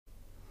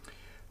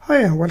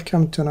Hi and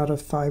welcome to another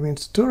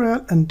 5-minute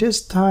tutorial, and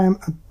this time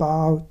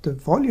about the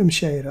volume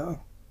shader.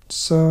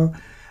 So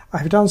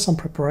I've done some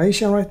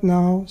preparation right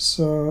now.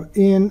 So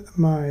in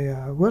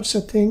my word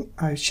setting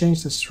I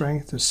changed the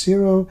strength to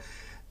 0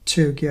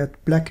 to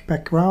get black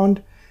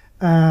background,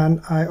 and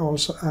I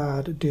also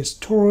add this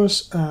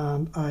torus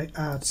and I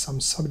add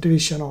some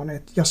subdivision on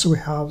it just so we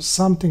have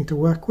something to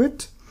work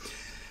with.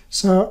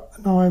 So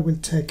now I will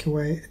take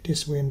away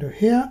this window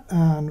here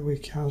and we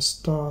can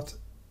start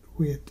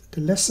with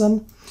the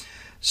lesson.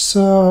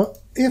 So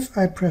if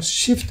I press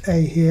Shift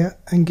A here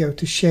and go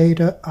to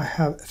shader, I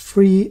have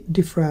 3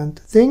 different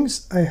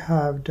things. I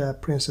have the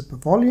principal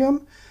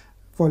volume,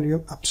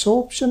 volume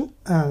absorption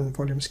and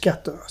volume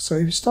scatter. So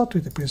if you start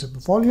with the principal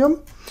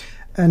volume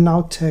and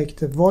now take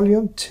the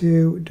volume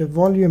to the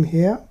volume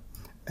here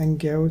and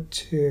go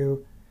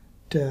to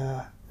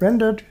the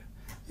rendered,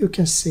 you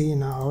can see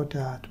now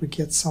that we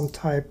get some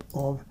type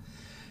of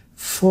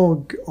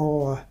fog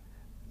or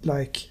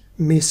like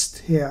mist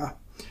here,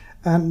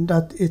 and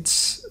that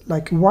it's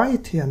like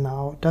white here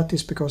now. That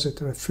is because it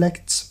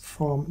reflects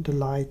from the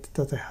light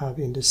that I have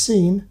in the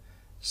scene.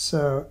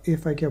 So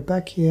if I go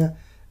back here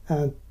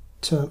and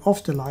turn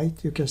off the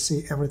light, you can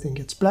see everything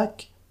gets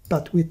black,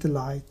 but with the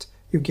light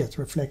you get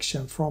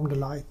reflection from the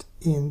light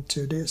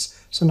into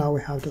this. So now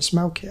we have the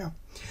smoke here.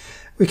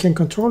 We can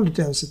control the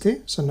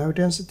density, so no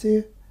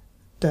density,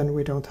 then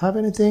we don't have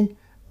anything,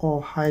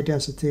 or high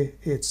density,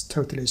 it's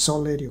totally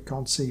solid, you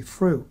can't see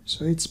through.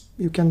 So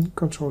you can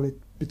control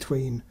it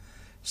between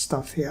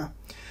stuff here.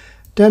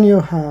 Then you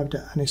have the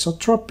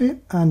anisotropy,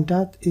 and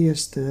that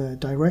is the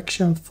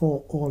direction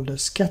for all the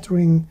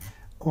scattering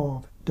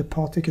of the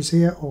particles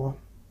here, or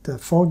the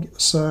fog.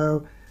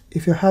 So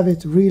if you have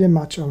it really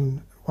much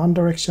on one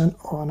direction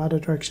or another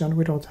direction,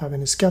 we don't have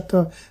any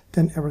scatter,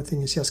 then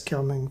everything is just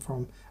coming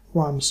from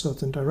one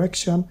certain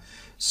direction.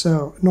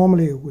 So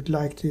normally you would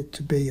like it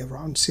to be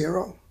around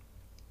 0.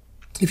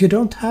 If you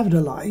don't have the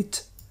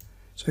light,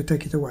 so you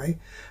take it away,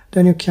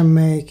 then you can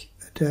make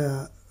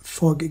the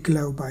fog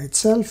glow by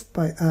itself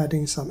by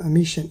adding some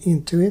emission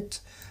into it.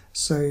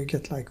 So you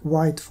get like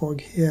white fog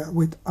here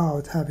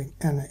without having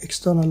any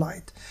external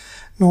light.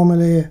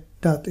 Normally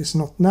that is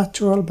not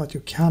natural, but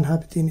you can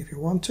have it in if you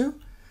want to.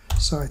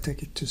 So I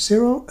take it to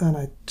 0 and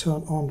I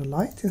turn on the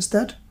light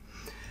instead.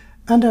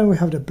 And then we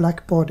have the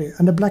black body,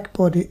 and the black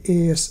body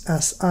is,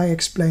 as I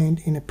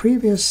explained in a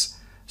previous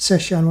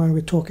session when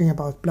we're talking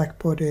about black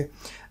body,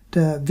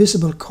 the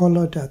visible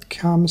color that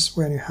comes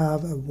when you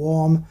have a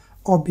warm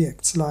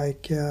objects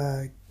like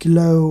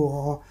glow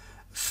or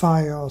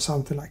fire or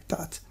something like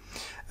that.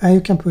 And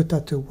you can put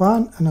that to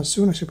 1, and as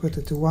soon as you put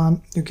it to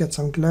 1 you get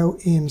some glow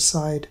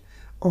inside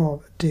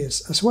of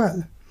this as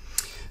well.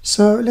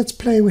 So let's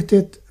play with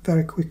it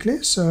very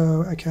quickly.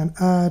 So I can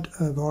add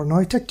a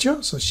Voronoi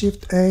texture, so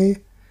Shift A,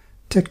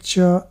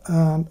 texture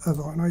and a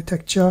Voronoi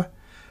texture,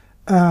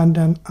 and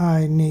then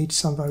I need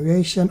some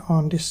variation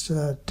on this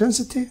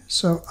density,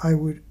 so I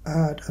would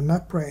add a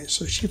map range,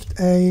 so Shift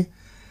A,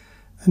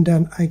 and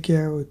then I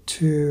go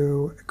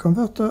to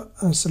converter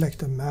and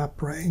select a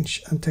map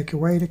range and take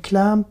away the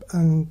clamp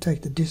and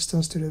take the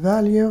distance to the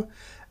value.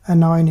 And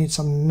now I need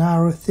some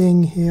narrow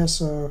thing here,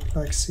 so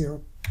like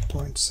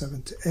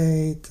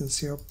 0.78 and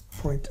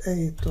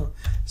 0.8 or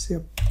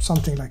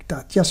something like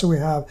that, just so we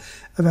have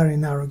a very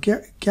narrow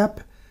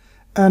gap.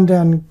 And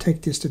then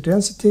take this to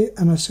density,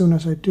 and as soon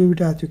as I do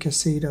that you can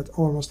see that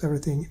almost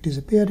everything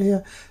disappeared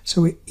here.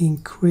 So we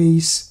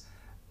increase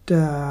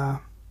the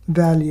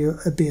value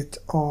a bit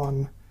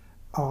on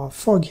our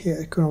fog here.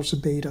 It could also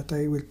be that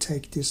I will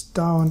take this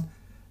down,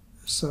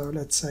 so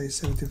let's say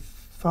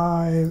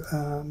 75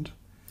 and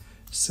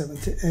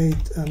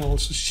 78, and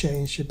also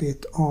change a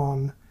bit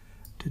on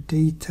the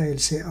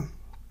details here.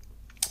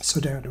 So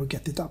there we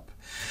get it up.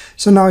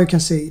 So now you can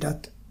see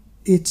that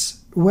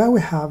it's where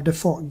we have the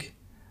fog,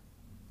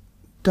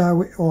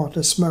 or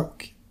the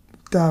smoke,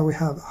 there we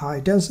have high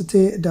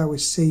density, there we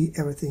see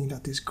everything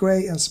that is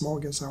gray and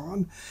smog and so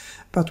on.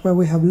 But where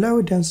we have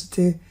low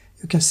density,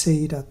 you can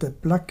see that the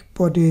black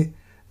body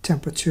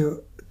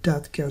temperature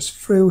that goes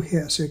through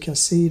here, so you can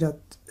see that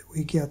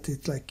we get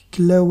it like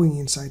glowing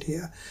inside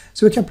here.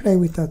 So we can play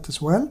with that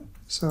as well.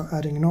 So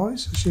adding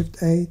noise,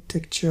 Shift A,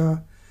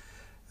 texture,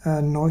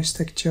 noise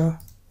texture.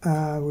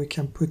 We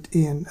can put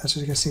in, as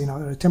you can see now,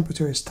 the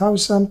temperature is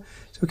 1000,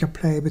 so we can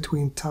play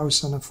between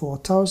 1000 and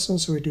 4000,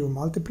 so we do a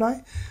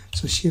multiply.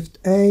 So Shift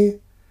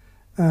A,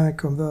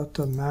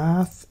 converter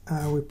math,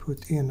 and we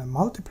put in a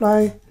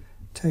multiply,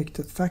 take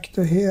the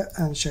factor here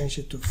and change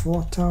it to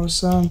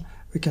 4000.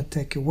 We can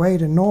take away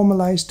the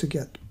normalize to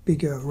get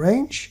bigger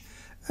range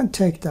and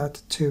take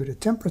that to the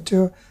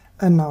temperature,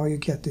 and now you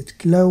get it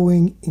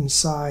glowing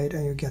inside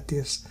and you get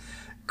this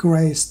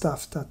gray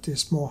stuff that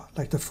is more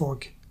like the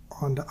fog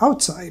on the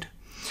outside.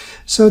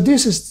 So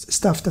this is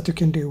stuff that you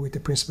can do with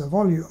the principal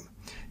volume.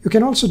 You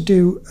can also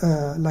do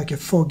like a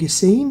foggy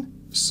scene,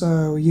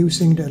 so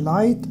using the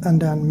light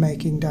and then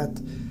making that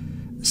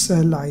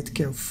light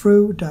go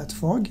through that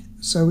fog.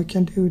 So we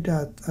can do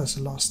that as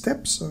a last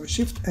step. So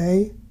Shift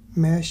A,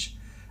 mesh,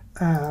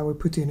 we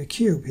put in a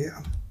cube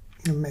here.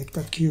 and make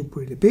that cube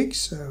really big,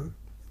 so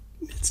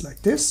it's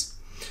like this.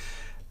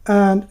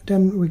 And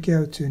then we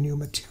go to new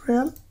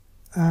material,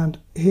 and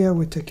here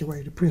we take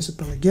away the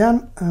principle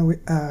again, and we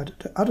add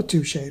the other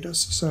two shaders.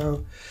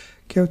 So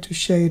go to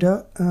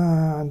shader,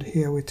 and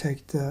here we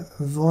take the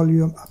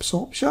volume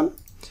absorption,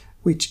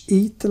 which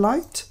eat the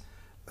light,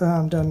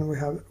 and then we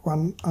have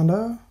one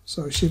under,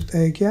 so Shift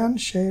A again,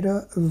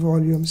 shader,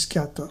 volume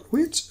scatter,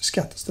 which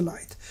scatters the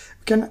light.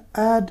 We can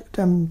add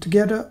them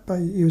together by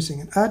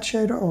using an add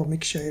shader or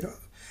mix shader.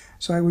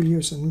 So I will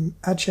use an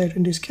add shader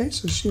in this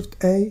case, so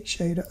Shift A,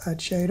 shader, add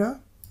shader,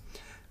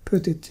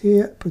 put it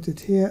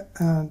here,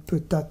 and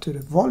put that to the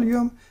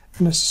volume.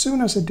 And as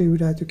soon as I do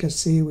that, you can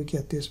see we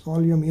get this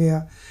volume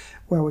here,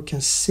 where we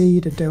can see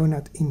the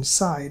donut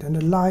inside. And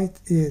the light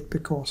is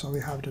because we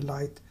have the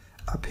light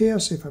up here,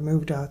 so if I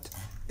move that,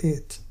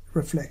 it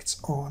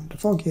reflects on the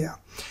fog here.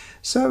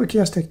 So we can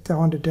just take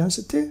down the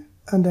density,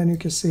 and then you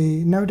can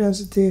see no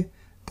density,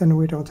 then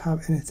we don't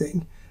have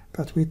anything.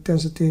 But with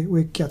density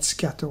we get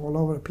scatter all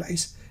over the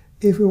place.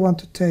 If we want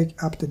to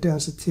take up the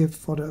density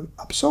for the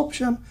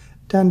absorption,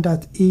 then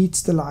that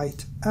eats the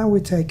light, and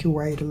we take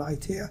away the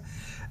light here.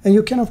 And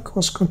you can of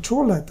course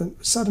control that, and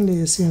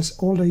suddenly, since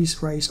all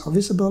these rays are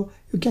visible,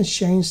 you can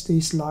change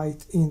this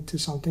light into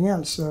something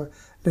else. So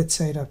let's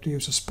say that we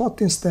use a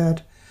spot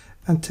instead,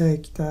 and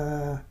take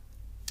the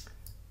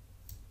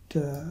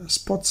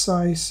spot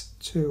size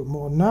to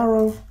more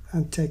narrow,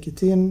 and take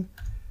it in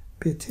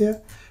a bit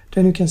here.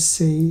 Then you can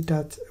see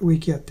that we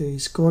get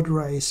these God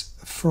rays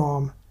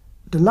from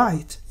the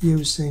light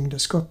using the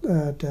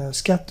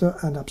scatter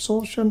and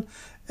absorption,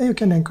 and you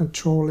can then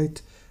control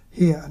it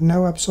here.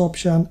 No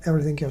absorption,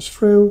 everything goes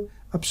through.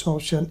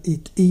 Absorption,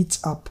 it eats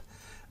up,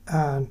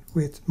 and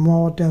with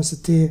more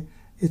density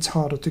it's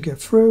harder to get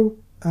through,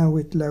 and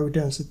with low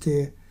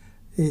density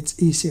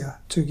it's easier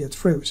to get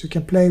through. So you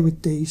can play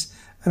with these,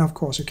 and of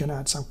course you can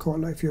add some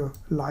color if you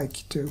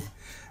like to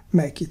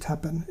make it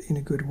happen in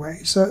a good way.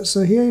 So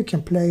here you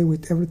can play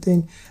with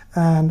everything,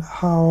 and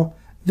how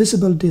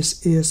visible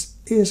this is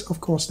of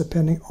course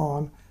depending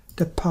on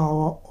the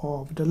power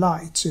of the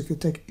light. So if you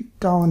take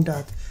down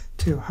that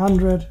to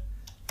 100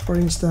 for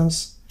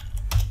instance,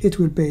 it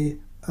will be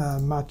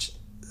much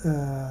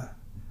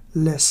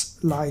less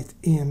light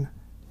in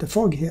the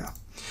fog here.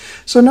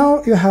 So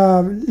now you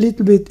have a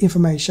little bit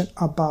information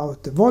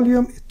about the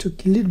volume. It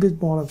took a little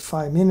bit more than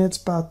 5 minutes,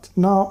 but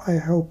now I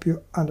hope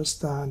you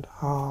understand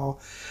how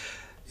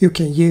you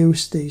can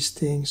use these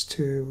things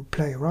to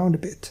play around a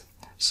bit.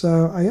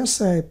 So I just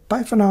say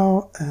bye for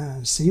now,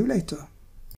 and see you later.